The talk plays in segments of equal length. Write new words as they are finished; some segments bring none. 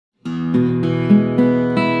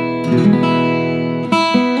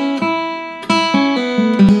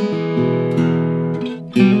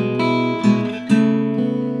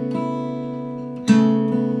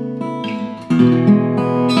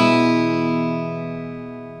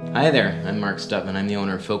Hi there, I'm Mark Stutman. I'm the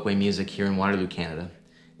owner of Folkway Music here in Waterloo, Canada.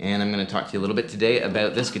 And I'm going to talk to you a little bit today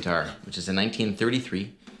about this guitar, which is a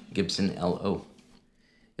 1933 Gibson L-0.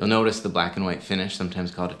 You'll notice the black and white finish,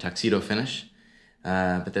 sometimes called a tuxedo finish.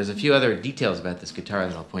 But there's a few other details about this guitar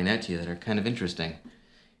that I'll point out to you that are kind of interesting.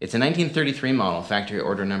 It's a 1933 model, factory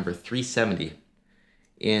order number 370.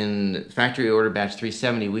 In factory order batch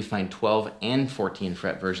 370, we find 12 and 14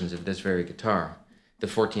 fret versions of this very guitar. The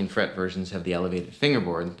 14 fret versions have the elevated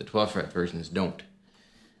fingerboard, the 12 fret versions don't.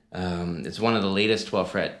 It's one of the latest 12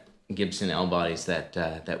 fret Gibson L bodies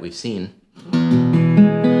that we've seen. And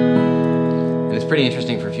it's pretty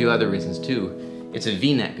interesting for a few other reasons too. It's a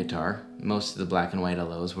V-neck guitar. Most of the black and white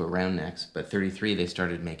L-0s were round necks, but 33 they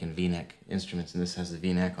started making V-neck instruments, and this has a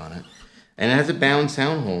V-neck on it. And it has a bound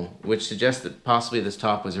sound hole, which suggests that possibly this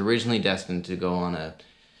top was originally destined to go on a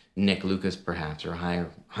Nick Lucas perhaps, or a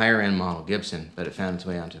higher end model Gibson, but it found its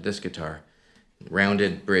way onto this guitar.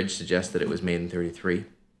 Rounded bridge suggests that it was made in 33.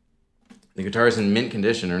 The guitar is in mint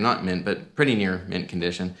condition, or not mint, but pretty near mint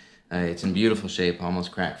condition. It's in beautiful shape,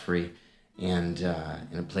 almost crack free, and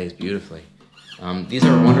it plays beautifully. These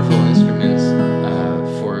are wonderful instruments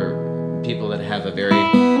for people that have a very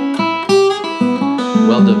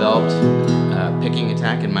well-developed picking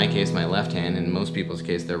attack. In my case, my left hand. In most people's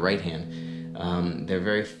case, their right hand. They're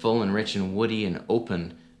very full and rich and woody and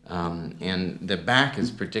open, and the back is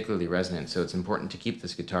particularly resonant, so it's important to keep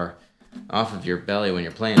this guitar off of your belly when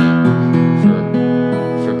you're playing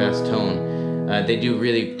it for best tone. They do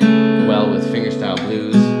really well with fingerstyle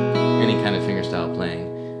blues, any kind of fingerstyle playing.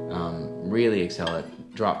 Really excel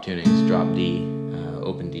at drop tunings, drop D,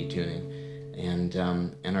 open D tuning, and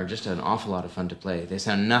are just an awful lot of fun to play. They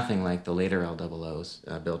sound nothing like the later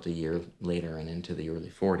L-0s, built a year later and into the early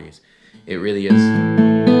 40s. It really is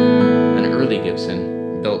an early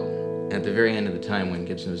Gibson, built at the very end of the time when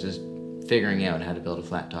Gibson was just figuring out how to build a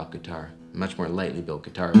flat top guitar. A much more lightly built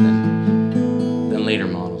guitar than later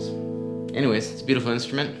models. Anyways, it's a beautiful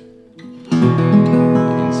instrument. You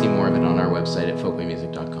can see more of it on our website at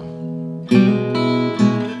folkwaymusic.com.